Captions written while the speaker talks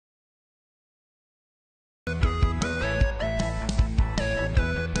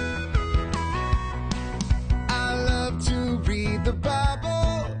the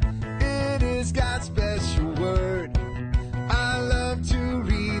Bible. It is God's special word. I love to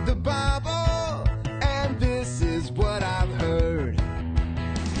read the Bible, and this is what I've heard.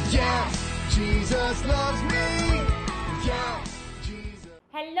 Yes, Jesus loves me. Yeah, Jesus.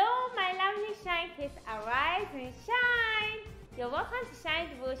 Hello, my lovely Shine Kids. Arise and shine. You're welcome to Shine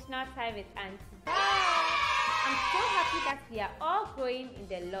Devotional Time with Auntie. I'm so happy that we are all growing in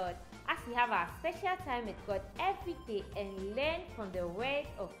the Lord as we have our special time with God every day and learn from the Word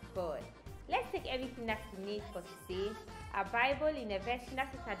of God. Let's take everything that we need for today, our Bible in a version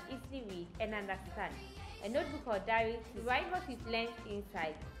that we can easily read and understand, a notebook or diary to write what we've learned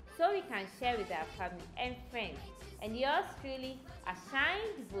inside so we can share with our family and friends, and yours truly, a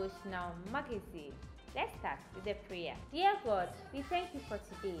Shine Devotional magazine. Let's start with a prayer. Dear God, we thank you for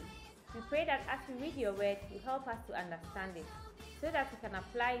today. We pray that as we read your word, you help us to understand it so that we can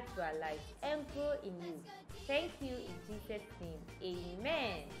apply it to our lives and grow in you. Thank you in Jesus' name.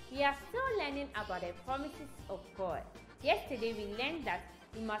 Amen. We are still learning about the promises of God. Yesterday we learned that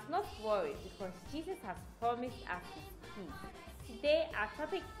we must not worry because Jesus has promised us his peace. Today our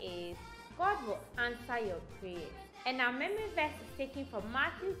topic is God will answer your prayers. And our memory verse is taken from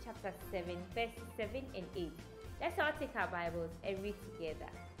Matthew chapter 7, verses 7 and 8. Let's all take our Bibles and read together.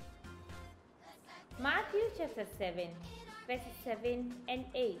 Matthew chapter 7, verses 7 and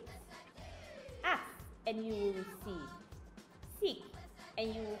 8. Ask and you will receive. Seek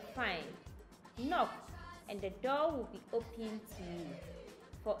and you will find. Knock and the door will be opened to you.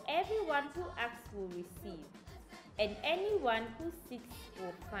 For everyone who asks will receive, and anyone who seeks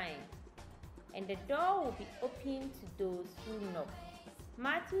will find. And the door will be opened to those who knock.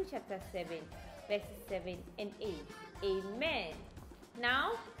 Matthew chapter 7, verses 7 and 8. Amen.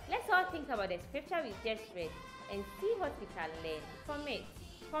 Now, let's all think about the scripture we just read and see what we can learn from it.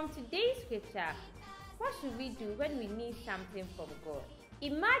 From today's scripture, what should we do when we need something from God?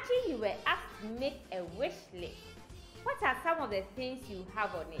 Imagine you were asked to make a wish list. What are some of the things you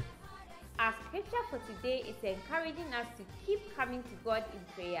have on it? Our scripture for today is encouraging us to keep coming to God in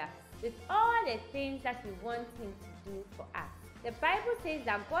prayer with all the things that we want him to do for us. The Bible says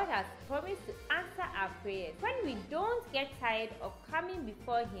that God has promised to answer our prayers when we don't get tired of coming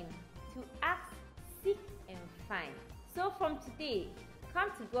before him to ask, seek, and find. So from today,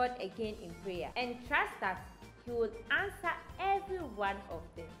 come to God again in prayer and trust that he will answer every one of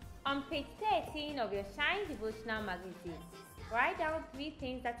them. On page 13 of your Shine Devotional magazine, write down 3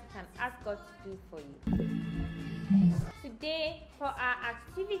 things that you can ask God to do for you. Today, for our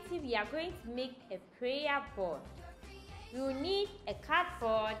activity, we are going to make a prayer board. We will need a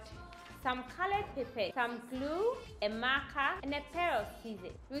cardboard, some colored paper, some glue, a marker, and a pair of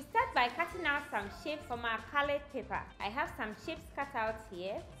scissors. We'll start by cutting out some shapes from our colored paper. I have some shapes cut out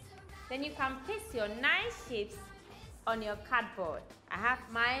here. Then you can paste your nice shapes on your cardboard. I have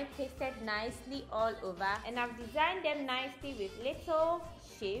mine pasted nicely all over, and I've designed them nicely with little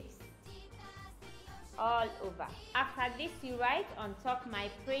shapes all over. After this, you write on top my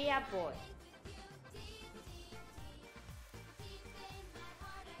prayer board.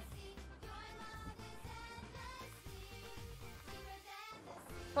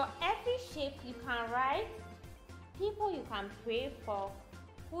 For every shape, you can write people you can pray for,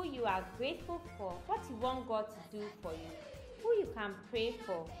 who you are grateful for, what you want God to do for you, who you can pray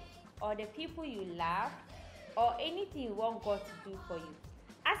for, or the people you love, or anything you want God to do for you.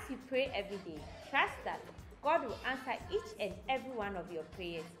 As you pray every day, trust that God will answer each and every one of your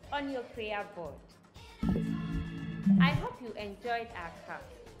prayers on your prayer board. I hope you enjoyed our class.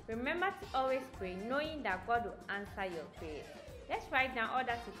 Remember to always pray knowing that God will answer your prayers. Let's write down all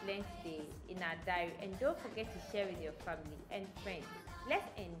that we've learned today in our diary, and don't forget to share with your family and friends. Let's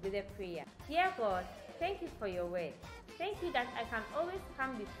end with a prayer. Dear God, thank you for your word. Thank you that I can always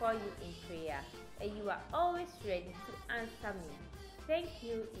come before you in prayer, and you are always ready to answer me. Thank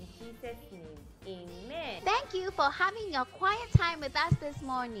you in Jesus' name. Amen. Thank you for having your quiet time with us this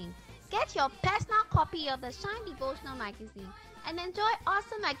morning. Get your personal copy of the Shine Devotional magazine and enjoy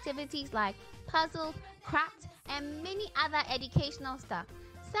awesome activities like puzzles, crafts, and many other educational stuff.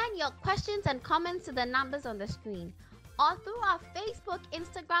 Send your questions and comments to the numbers on the screen or through our Facebook,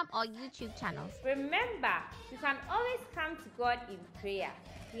 Instagram, or YouTube channels. Remember, you can always come to God in prayer.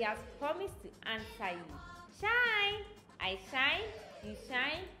 He has promised to answer you. Shine! I shine, you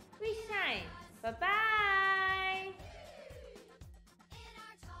shine, we shine. Bye-bye!